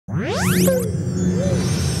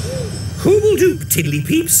Hooble-doop, tiddly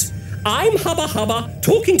peeps. I'm Hubba Hubba,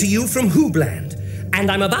 talking to you from Hoobland. And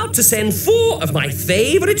I'm about to send 4 of my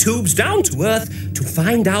favourite Hoobs down to Earth to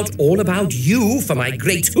find out all about you for my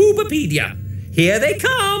great Hoobopedia. Here they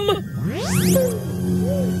come!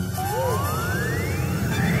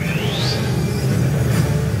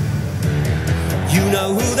 You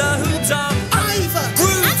know who the Hoobs are? Ivor!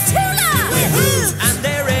 Groove! And Tula! We're Hoobs! And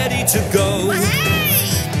they're ready to go. Hey!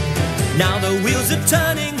 Now the wheels are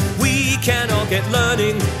turning, we can all get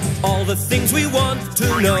learning all the things we want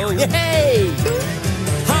to know. Hey!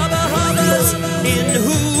 Hubba Hubba's in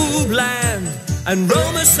Hoobland and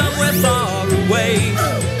Roma's somewhere far away.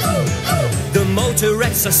 The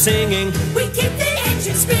motorettes are singing, We keep the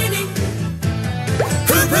engine spinning.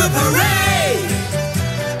 hoop hoop hooray!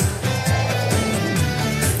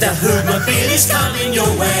 The Hoobmobile is coming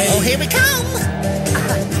your way. Oh, here we come!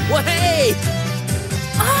 Well, hey!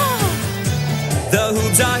 The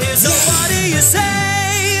Hoobs are here, so what do you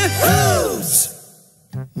say? Hoobs!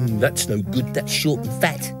 That's no good, that's short and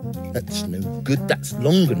fat. That's no good, that's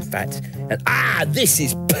long and fat. And this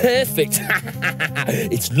is perfect.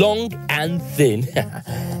 It's long and thin.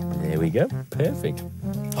 There we go, perfect.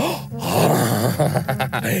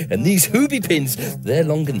 And these hoobypins, they're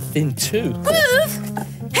long and thin too. Groove,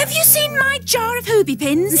 have you seen my jar of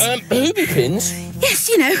hoobypins? Hoobypins? Yes,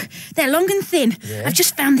 you know, they're long and thin. Yeah. I've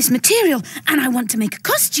just found this material and I want to make a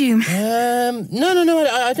costume. No,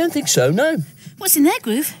 I don't think so, no. What's in there,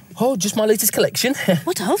 Groove? Oh, just my latest collection.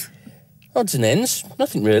 What of? Odds and ends,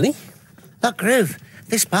 nothing really. Look, Groove,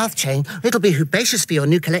 this bath chain, it'll be hoobacious for your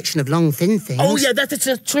new collection of long, thin things. Oh, yeah, that's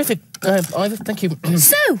terrific, Ivor, thank you.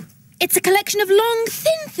 So, it's a collection of long,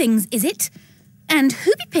 thin things, is it? And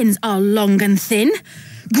hoobypins are long and thin.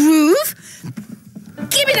 Groove,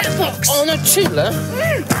 give me that box. Oh, no, Tula.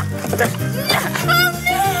 Oh,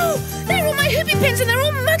 no! They're all my hoobypins and they're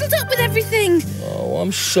all muddled up with everything. Oh,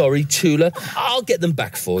 I'm sorry, Tula. I'll get them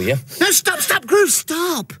back for you. No, stop, Groove,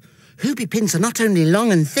 stop. Hoobypins are not only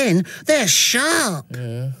long and thin, they're sharp.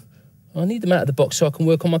 Yeah. I need them out of the box so I can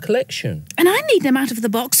work on my collection. And I need them out of the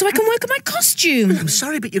box so I can work on my costume. I'm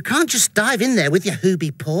sorry, but you can't just dive in there with your hooby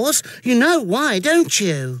paws. You know why, don't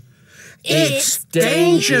you? It's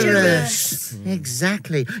dangerous.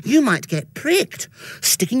 Exactly. You might get pricked.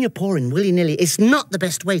 Sticking your paw in willy-nilly is not the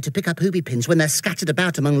best way to pick up hoobypins when they're scattered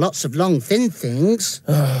about among lots of long, thin things.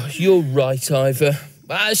 Oh, you're right, Ivor.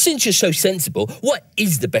 Since you're so sensible, what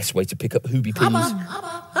is the best way to pick up hoobypins?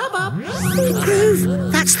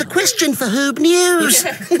 Groove, that's the question for Hoob News.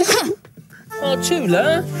 Oh,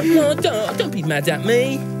 Tula, don't be mad at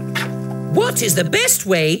me. What is the best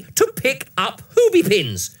way to pick up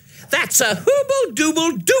hoobypins? That's a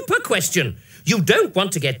hooble-dooble-dooper question. You don't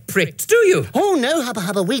want to get pricked, do you? Oh, no, Hubba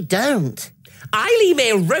Hubba, we don't. I'll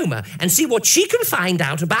email Roma and see what she can find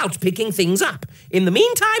out about picking things up. In the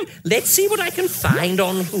meantime, let's see what I can find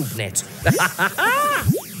on HoobNet.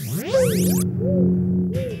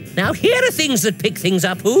 Now, here are things that pick things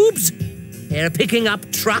up, Hoobs. They're picking up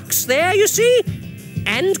trucks there, you see?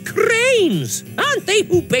 And cranes. Aren't they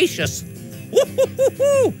hoobacious?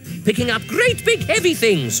 Woo-hoo-hoo-hoo. Picking up great big heavy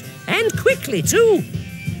things. And quickly, too.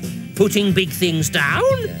 Putting big things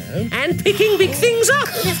down and picking big things up.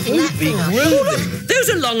 Big Groovy. Those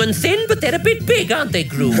are long and thin, but they're a bit big, aren't they,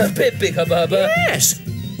 Groove? A bit big, Hubba. Yes.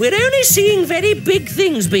 We're only seeing very big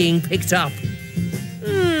things being picked up.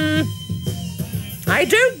 I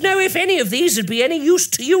don't know if any of these would be any use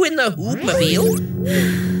to you in the Hoobmobile.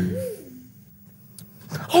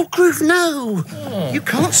 Oh, Groove, no. You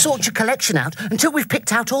can't sort your collection out until we've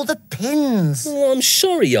picked out all the pins. Oh, I'm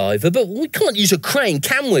sorry, Ivor, but we can't use a crane,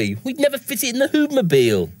 can we? We'd never fit it in the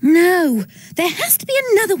Hoobmobile. No, there has to be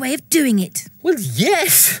another way of doing it. Well,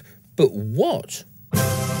 yes, but what?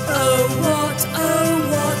 Oh, what, oh,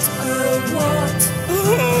 what, oh, what?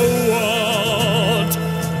 Oh, what?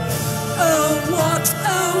 Oh, what,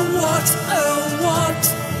 oh, what, oh, what?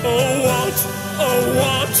 Oh, what? Oh,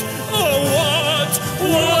 what? Oh, what?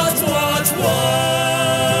 What?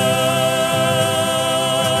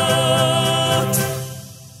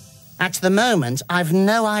 At the moment, I've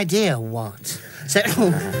no idea what. So...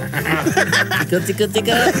 Tickle.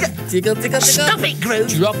 Stop it, Groove.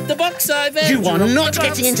 Drop the box, Ivor. You are Drop not the box.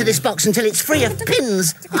 getting into this box until it's free of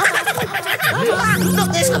pins.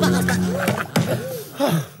 Not this, Hubba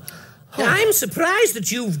Hubba. I'm surprised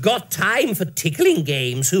that you've got time for tickling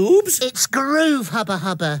games, Hoobs. It's Groove, Hubba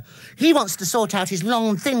Hubba. He wants to sort out his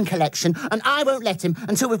long, thin collection, and I won't let him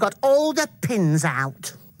until we've got all the pins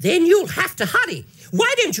out. Then you'll have to hurry.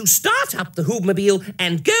 Why don't you start up the Hoobmobile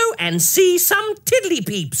and go and see some tiddly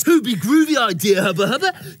peeps? Hooby groovy idea, Hubba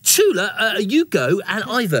Hubba. Tula, you go and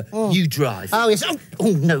Ivor, you drive. Oh, yes.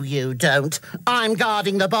 Oh, no, you don't. I'm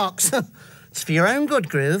guarding the box. It's for your own good,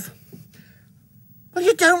 Groove. Well,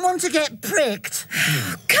 you don't want to get pricked.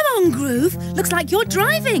 Come on, Groove. Looks like you're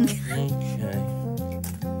driving. Okay.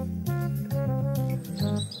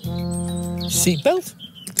 Seatbelt?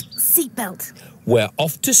 Seatbelt. We're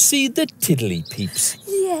off to see the tiddly peeps.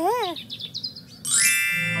 Yeah.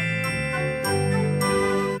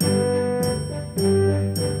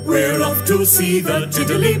 We're off to see the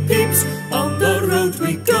tiddly peeps, on the road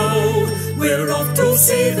we go. We're off to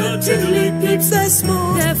see the tiddly peeps, they're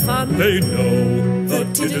smart, they're fun, they know. The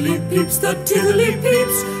tiddly peeps,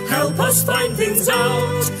 help us find things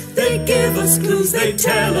out. They give us clues, they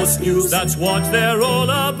tell us news, that's what they're all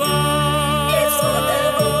about. It's what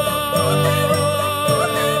they're all about.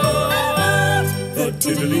 The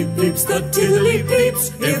tiddly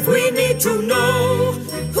peeps, if we need to know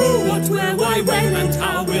who, what, where, why, when and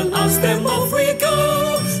how, we'll ask them, off we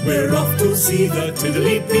go. We're off to see the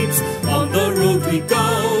tiddly peeps, on the road we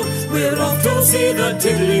go. We're off to see the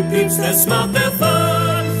tiddly peeps, they're smart, they're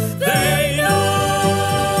fun, they know.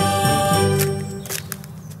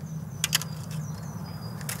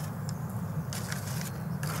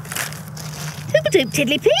 Hoobledoop,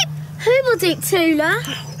 tiddly peep. Hoobledoop, Tula.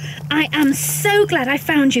 I am so glad I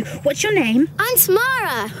found you. What's your name? I'm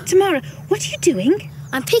Tamara. Tamara, what are you doing?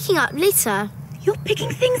 I'm picking up litter. You're picking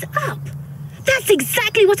things up. That's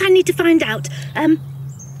exactly what I need to find out.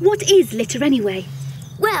 What is litter anyway?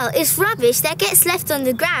 Well, it's rubbish that gets left on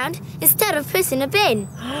the ground instead of put in a bin.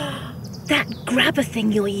 That grabber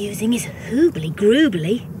thing you're using is hoobly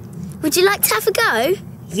groobly. Would you like to have a go?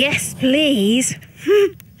 Yes, please.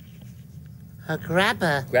 A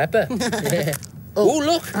grabber. Grabber. Yeah. Oh,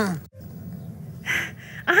 look.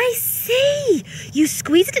 I see. You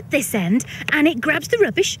squeeze it at this end and it grabs the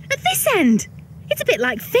rubbish at this end. It's a bit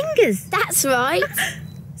like fingers. That's right.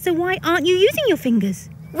 So why aren't you using your fingers?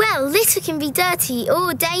 Well, litter can be dirty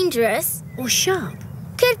or dangerous. Or sharp?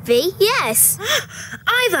 Could be, yes.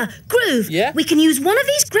 Ivor, Groove, Yeah? we can use one of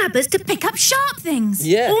these grabbers to pick up sharp things.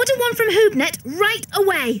 Yeah. Order one from HoobNet right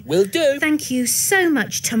away. Will do. Thank you so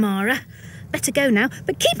much, Tamara. Better go now,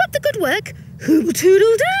 but keep up the good work.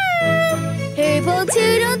 Hooble-toodle-doo!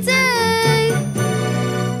 Hooble-toodle-doo!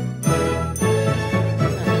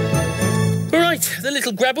 All right, the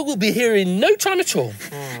little grabber will be here in no time at all.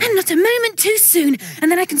 And not a moment too soon,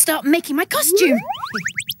 and then I can start making my costume.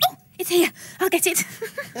 Oh, it's here. I'll get it.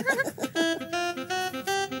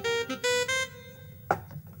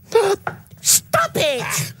 Stop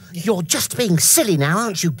it! You're just being silly now,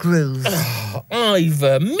 aren't you, Groove?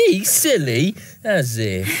 Ivor, me silly? As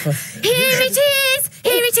if. Here it is!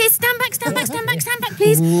 Here it is! Stand back, stand back, stand back, stand back,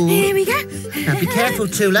 please. Here we go. Now be careful,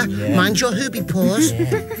 Tula. Mind your hooby paws.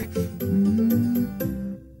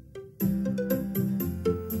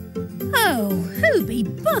 Oh, Hooby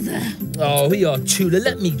bother. Oh, here you are, Tula.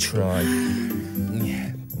 Let me try.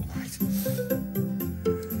 Yeah, all right.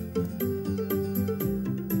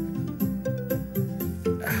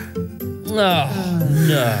 Oh,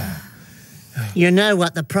 no. You know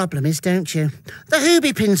what the problem is, don't you? The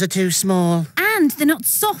hooby pins are too small. And they're not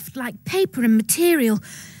soft like paper and material.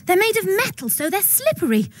 They're made of metal, so they're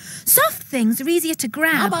slippery. Soft things are easier to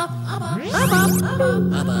grab. Ooh,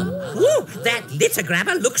 that litter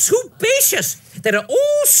grabber looks hoobacious. There are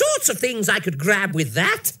all sorts of things I could grab with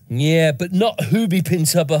that. Yeah, but not hooby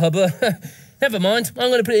pins, Hubba Hubba. Never mind. I'm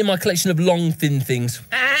going to put it in my collection of long, thin things.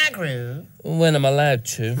 Groove. When I'm allowed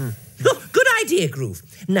to. Oh, good idea, Groove.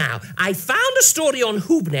 Now, I found a story on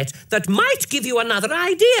HoobNet that might give you another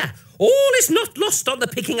idea. All is not lost on the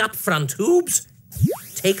picking up front, Hoobs.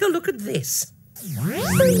 Take a look at this.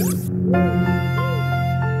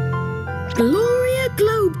 Gloria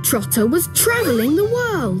Globetrotter was travelling the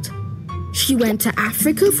world. She went to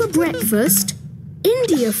Africa for breakfast,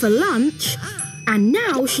 India for lunch, and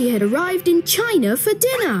now she had arrived in China for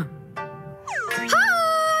dinner.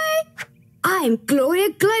 Hi! I'm Gloria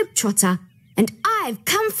Globetrotter, and I've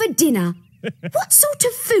come for dinner. What sort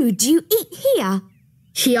of food do you eat here?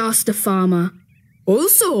 She asked the farmer. All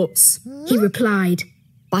sorts, He replied.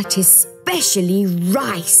 but especially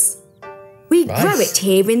rice. We Rice? grow it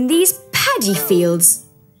here in these paddy fields.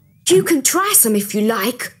 You can try some if you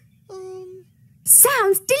like.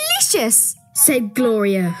 Sounds delicious. Said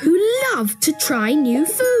Gloria, who loved to try new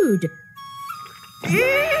food.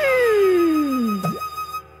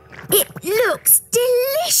 It looks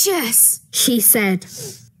delicious. She said.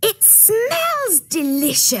 It smells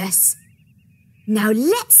delicious. Now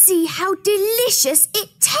let's see how delicious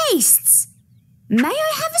it tastes. May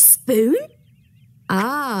I have a spoon?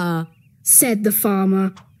 Ah, said the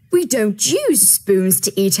farmer. We don't use spoons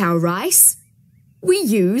to eat our rice. We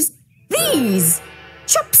use these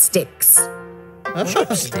chopsticks.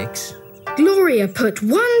 Chopsticks? Gloria put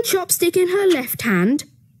one chopstick in her left hand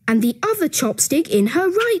and the other chopstick in her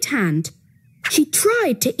right hand. She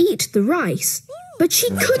tried to eat the rice, but she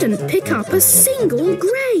couldn't pick up a single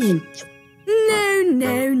grain. No,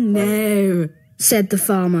 no, no, said the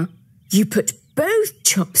farmer. You put both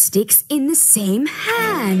chopsticks in the same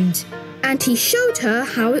hand. And he showed her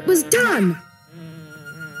how it was done.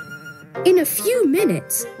 In a few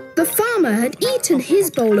minutes, the farmer had eaten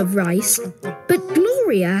his bowl of rice, but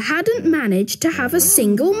Gloria hadn't managed to have a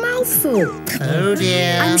single mouthful. Oh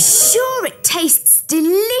dear. I'm sure it tastes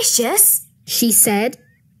delicious, she said.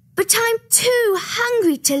 But I'm too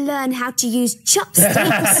hungry to learn how to use chopsticks.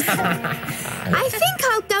 I think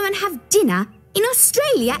I'll go and have dinner in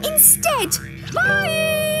Australia instead. Bye!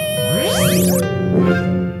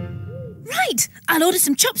 Right, I'll order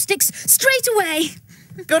some chopsticks straight away.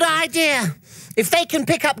 Good idea. If they can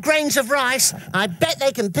pick up grains of rice, I bet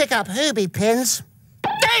they can pick up hoobypins.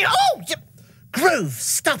 Groove,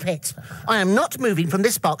 stop it. I am not moving from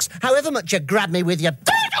this box, however much you grab me with your...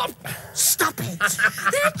 Stop it.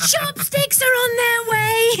 The chopsticks are on their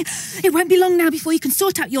way. It won't be long now before you can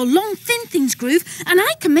sort out your long, thin things, Groove, and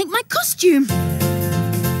I can make my costume.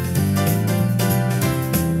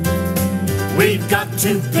 We've got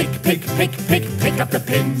to pick up the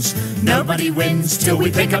pins. Nobody wins till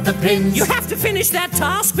we pick up the pins. You have to finish that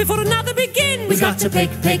task before another begins. We've got to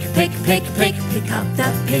pick up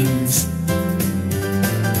the pins.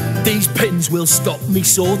 These pins will stop me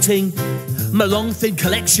sorting my long thin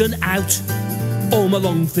collection out. All my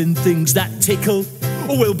long thin things that tickle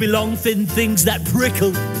will be long thin things that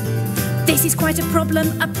prickle. This is quite a problem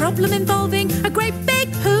involving a great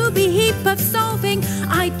big hooby heap of solving.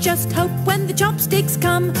 I just hope when the chopsticks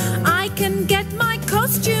come, I can get my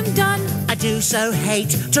costume done. I do so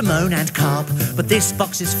hate to moan and carp, but this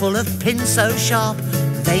box is full of pins so sharp.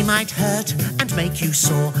 They might hurt and make you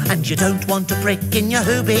sore, and you don't want a prick in your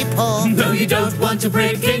hooby paw. No, you don't want a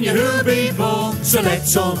prick in your hooby paw. So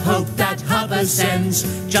let's all hope that Hubba sends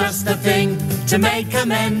just the thing to make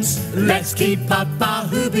amends. Let's keep up our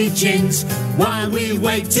hooby chins while we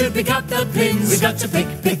wait to pick up the pins. We've got to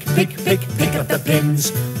pick up the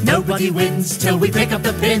pins. Nobody wins till we pick up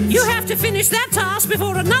the pins. You have to finish that task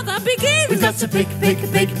before another begins. We've got to pick up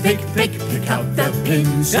the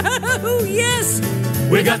pins. Oh, yes.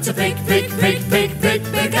 We got to pick up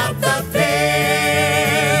the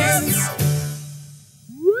pins.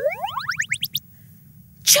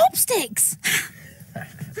 Chopsticks!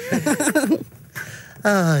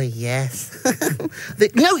 Oh, yes.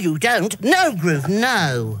 No, you don't. No, Groove,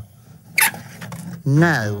 no.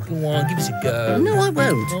 No. Go on, give us a go. No, I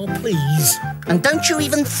won't. Oh, please. And don't you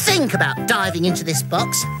even think about diving into this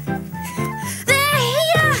box. They're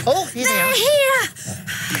here! Oh, here they are. They're here!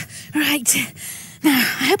 Right. Now,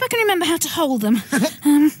 I hope I can remember how to hold them.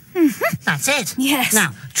 That's it. Yes.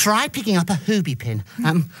 Now, try picking up a hooby pin.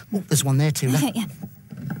 There's one there, Tula.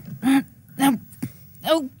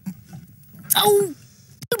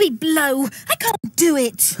 Hooby blow. I can't do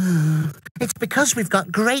it. It's because we've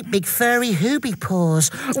got great big furry hooby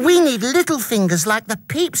paws. We need little fingers like the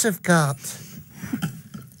Peeps have got.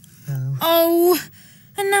 Oh,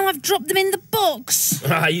 and now I've dropped them in the box.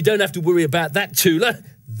 You don't have to worry about that, Tula.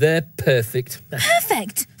 They're perfect.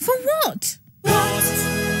 Perfect? For what? What?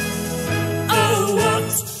 Oh, what?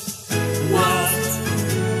 What?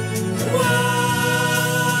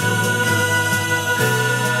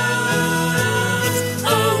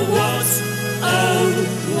 Oh, what? Oh,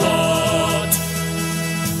 what?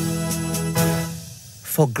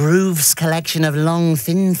 For Groove's collection of long,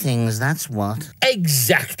 thin things, that's what.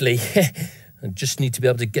 Exactly. I just need to be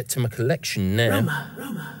able to get to my collection now.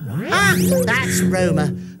 Ah, that's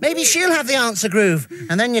Roma. Maybe she'll have the answer, Groove,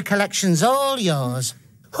 and then your collection's all yours.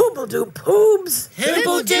 Hooble-doop, Hoobs.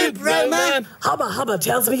 Hooble-doop, Roma. Hubba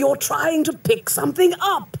tells me you're trying to pick something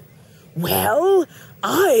up. Well,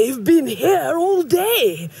 I've been here all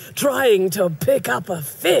day trying to pick up a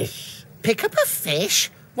fish. Pick up a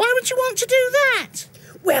fish? Why would you want to do that?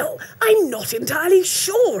 Well, I'm not entirely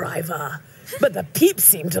sure, Ivor. But the Peeps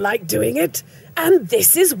seem to like doing it, and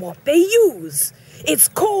this is what they use. It's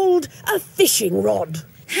called a fishing rod.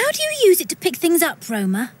 How do you use it to pick things up,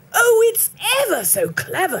 Roma? Oh, it's ever so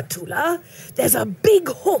clever, Tula. There's a big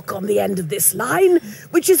hook on the end of this line,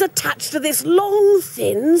 which is attached to this long,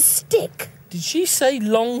 thin stick. Did she say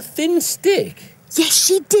long, thin stick? Yes,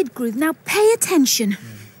 she did, Groove. Now pay attention.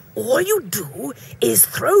 All you do is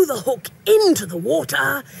throw the hook into the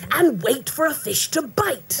water and wait for a fish to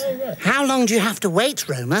bite. How long do you have to wait,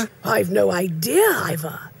 Roma? I've no idea,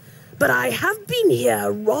 Ivor. But I have been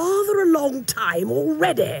here rather a long time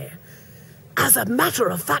already. As a matter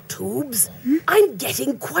of fact, Hoobs, I'm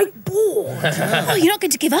getting quite bored. Oh, you're not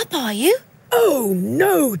going to give up, are you? Oh,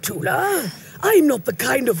 no, Tula. I'm not the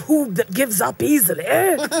kind of Hoob that gives up easily.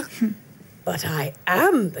 But I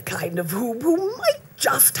am the kind of Hoob who might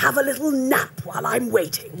just have a little nap while I'm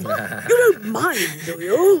waiting. You don't mind, do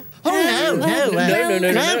you? Oh, no.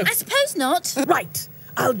 I suppose not. Right.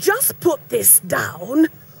 I'll just put this down.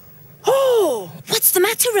 Oh! What's the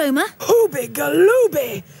matter, Roma?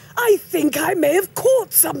 Hooby-galooby! I think I may have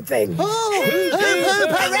caught something. Oh,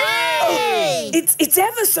 hooray! It's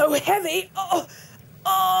ever so heavy.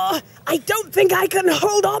 I don't think I can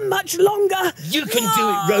hold on much longer. You can do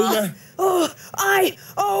it, Roma.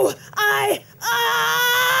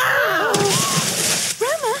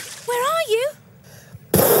 Roma, where are you?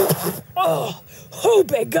 Oh,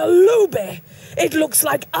 hooby-galooby! It looks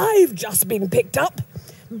like I've just been picked up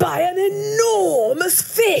by an enormous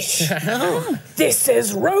fish. This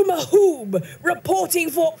is Roma Hoob reporting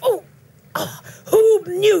for Hoob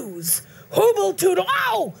News. Hooble-toodle,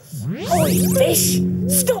 ow! Oi, fish,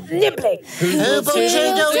 stop nibbling.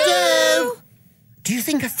 Hooble-toodle-doo. Do you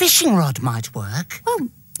think a fishing rod might work? Oh,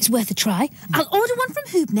 it's worth a try. I'll order one from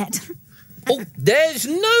HoobNet. Oh, there's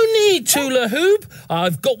no need, Tula Hoob.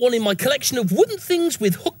 I've got one in my collection of wooden things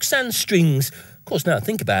with hooks and strings. Of course, now I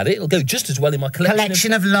think about it, it'll go just as well in my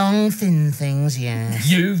Collection of long, thin things, yes.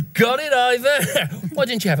 You've got it, Ivor. Why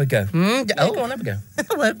didn't you have a go? Go on, have a go.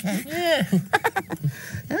 Oh, OK. Yeah.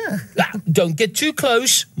 Don't get too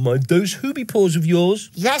close. Mind those hooby paws of yours.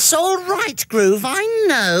 Yes, all right, Groove, I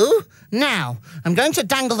know. Now, I'm going to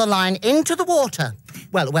dangle the line into the water.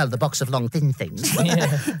 Well, the box of long, thin things.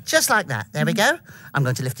 Yeah. Just like that. There we go. I'm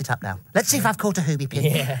going to lift it up now. Let's see if I've caught a hooby pin.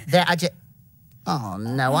 Yeah. There, Oh,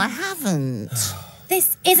 no, I haven't.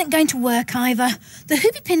 This isn't going to work, Ivor. The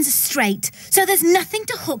hooby pins are straight, so there's nothing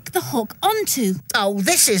to hook the hook onto. Oh,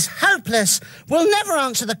 this is hopeless. We'll never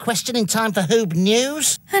answer the question in time for Hoob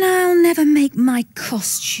News. And I'll never make my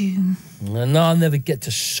costume. And I'll never get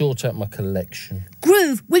to sort out my collection.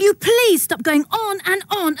 Groove, will you please stop going on and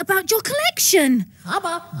on about your collection?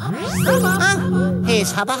 Hubba. Oh,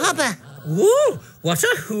 here's Hubba Hubba. Ooh, what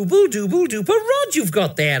a hooble-dooble-dooper rod you've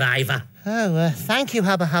got there, Ivor. Oh, thank you,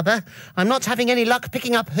 Hubba Hubba. I'm not having any luck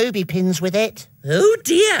picking up hooby pins with it. Oh,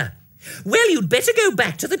 dear. Well, you'd better go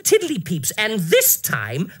back to the Tiddly Peeps, and this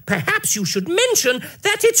time, perhaps you should mention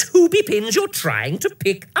that it's hooby pins you're trying to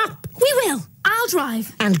pick up. We will. I'll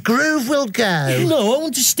drive. And Groove will go. No, I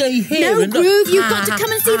want to stay here. No, Groove, you've got to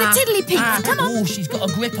come and see the Tiddly Peeps. Come on. Oh, she's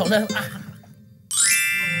got a grip on her.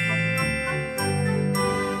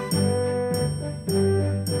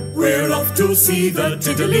 We're off to see the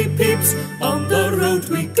Tiddly Peeps, on the road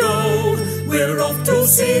we go. We're off to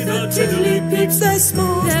see the Tiddly Peeps, they're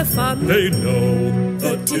smart, they're fun, they know.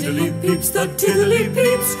 The Tiddly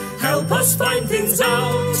Peeps, help us find things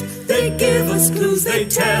out. They give us clues, they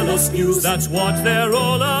tell us news, that's what they're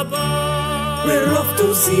all about. We're off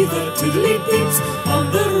to see the Tiddly Peeps,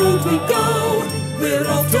 on the road we go. We're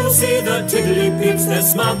off to see the Tiddly Peeps, they're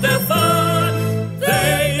smart, they're fun,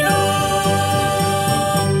 they know.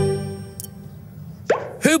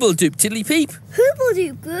 Hooble-doop, Tiddly Peep.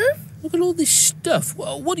 Hooble-doop, Groove. Look at all this stuff.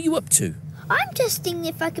 Well, what are you up to? I'm testing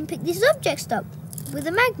if I can pick these objects up with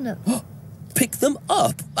a magnet. Pick them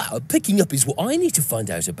up? Picking up is what I need to find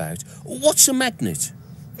out about. What's a magnet?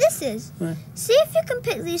 This is. Right. See if you can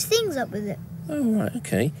pick these things up with it. Oh, right,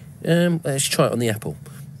 OK. Let's try it on the apple.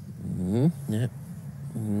 Yeah.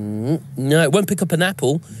 No, it won't pick up an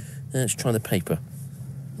apple. Let's try the paper.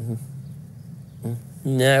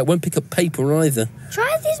 No, it won't pick up paper either.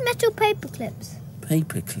 Try these metal paper clips.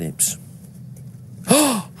 Paper clips.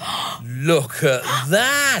 Look at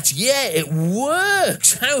that! Yeah, it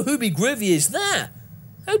works! How hooby-groovy is that?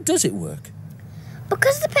 How does it work?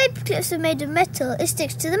 Because the paper clips are made of metal, it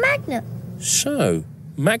sticks to the magnet. So,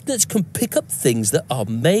 magnets can pick up things that are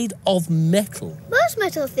made of metal? Most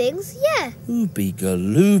metal things, yeah.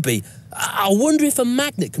 Hooby-galooby. I wonder if a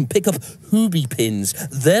magnet can pick up hooby pins.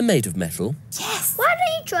 They're made of metal. Yes! Why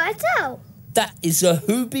don't you try it out? That is a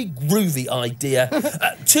hooby-groovy idea.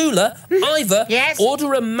 Tula, Ivor, yes?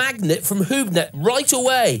 Order a magnet from HoobNet right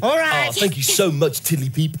away. All right. Oh, thank you so much, Tiddly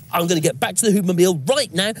Peep. I'm going to get back to the Hoobmobile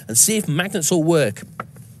right now and see if magnets will work.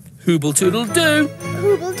 Hooble-toodle-doo.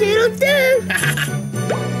 Hooble-toodle-doo.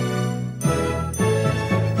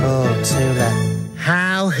 Oh, Tula.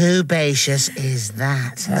 How hoobacious is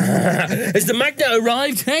that? Has the magnet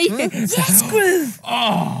arrived, hey? Yes, Groove.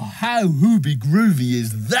 Oh. How hooby groovy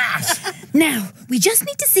is that? Now, we just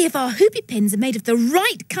need to see if our hoobie pins are made of the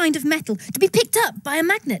right kind of metal to be picked up by a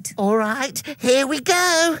magnet. All right, here we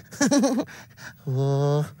go.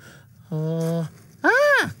 Hoop,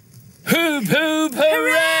 hoop,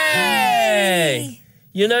 hooray!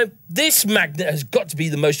 You know, this magnet has got to be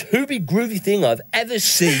the most hooby groovy thing I've ever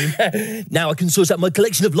seen. Now I can sort out my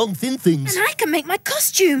collection of long, thin things. And I can make my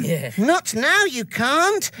costume. Yeah. Not now, you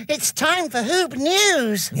can't. It's time for Hoob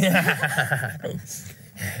News.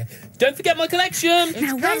 Don't forget my collection.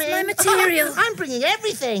 Now, where's my material? I'm bringing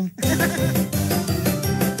everything.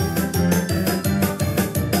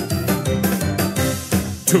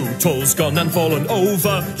 Tootle's gone and fallen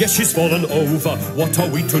over. Yes, she's fallen over. What are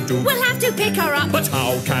we to do? We'll have to pick her up. But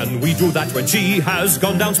how can we do that when she has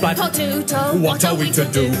gone down splat? Poor Tootle, What are we to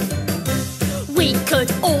do? We could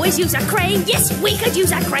always use a crane. Yes, we could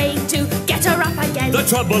use a crane to get her up again. The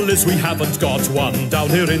trouble is we haven't got one down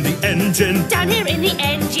here in the engine. Down here in the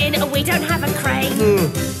engine, we don't have a crane.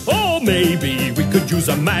 Or maybe we could use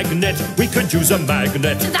a magnet. We could use a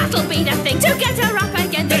magnet. That'll be the thing to get her up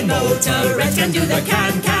again. Then motorettes can do the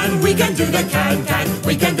can-can. We can do the can-can.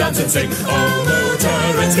 We can dance and sing. Oh,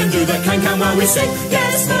 motorettes can do the can-can while we sing.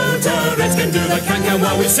 Yes, motorettes can do the can-can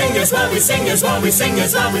while we sing. Yes, while we sing. Yes, while we sing.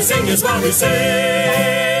 Yes, while we sing. Yes, while we sing.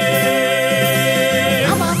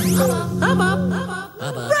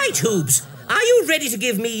 Right, Hoobs. Are you ready to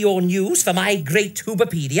give me your news for my great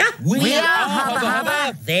Hoobopedia? We are, Hubba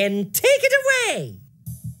Hubba. Then take it away.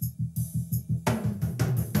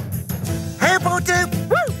 Hoob-o-doop,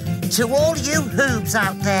 woo! To all you Hoobs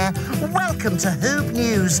out there, welcome to Hoob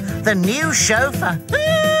News, the new show for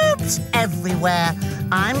Hoobs everywhere.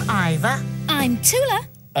 I'm Ivor. I'm Tula.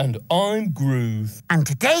 And I'm Groove. And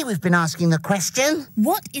today we've been asking the question...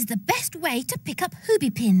 What is the best way to pick up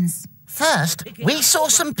hoobie pins? First, we saw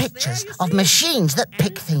some pictures of machines that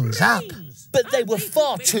pick things up. But they were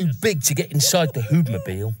far too big to get inside the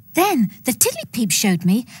Hoobmobile. Then the Tiddly-Peeps showed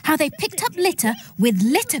me how they picked up litter with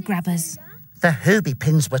litter grabbers. The hoobie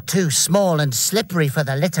pins were too small and slippery for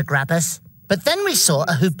the litter grabbers. But then we saw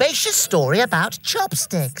a Hoobacious story about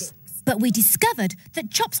chopsticks. But we discovered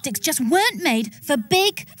that chopsticks just weren't made for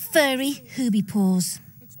big, furry hoobie paws.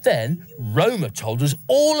 Then Roma told us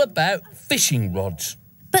all about fishing rods.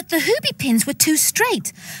 But the hoobie pins were too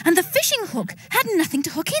straight, and the fishing hook had nothing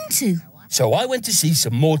to hook into. So I went to see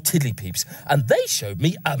some more Tiddly-Peeps, and they showed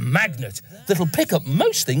me a magnet that'll pick up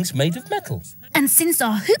most things made of metal. And since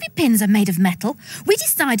our hoobie pins are made of metal, we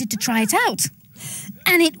decided to try it out.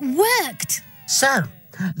 And it worked. So,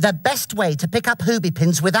 the best way to pick up hoobie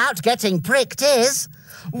pins without getting pricked is...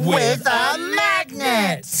 with a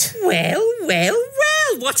magnet! Well,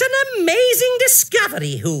 what an amazing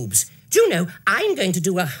discovery, Hoobs. Do you know, I'm going to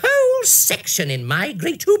do a whole section in my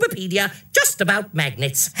great Hoobopedia just about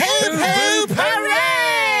magnets. Hoop, hoop,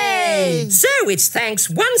 hooray! So it's thanks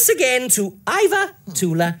once again to Ivor,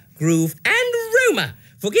 Tula, Groove and Roma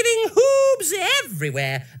for giving Hoobs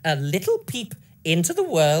everywhere a little peep into the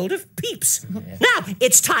world of peeps. Now,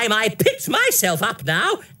 it's time I picked myself up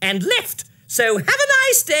now and left. So have a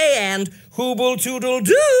nice day and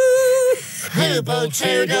hooble-toodle-doo!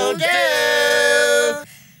 Hooble-toodle-doo!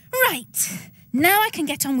 Right. Now I can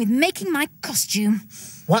get on with making my costume.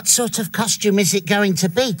 What sort of costume is it going to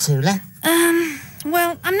be, Tula?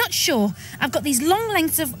 Well, I'm not sure. I've got these long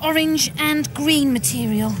lengths of orange and green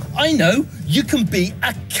material. I know, you can be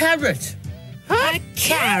a carrot. A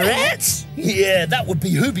carrot? Yeah, that would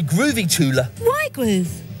be hooby groovy, Tula. Why,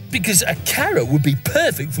 Groove? Because a carrot would be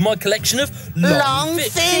perfect for my collection of long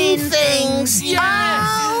thin things.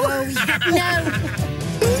 Oh, no.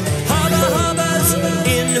 Hubba Hubba's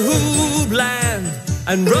in Hoobland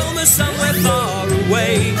and Roma somewhere far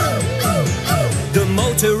away. The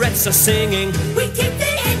motorettes are singing. We keep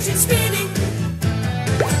the engine spinning.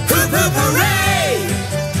 Hoop, hoop, hooray!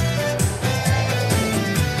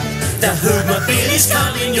 The Hoobmobile is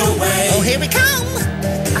coming your way. Oh, here we come.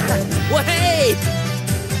 Way!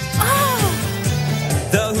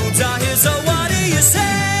 The Hoobs are here, so what do you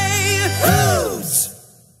say? Hoo!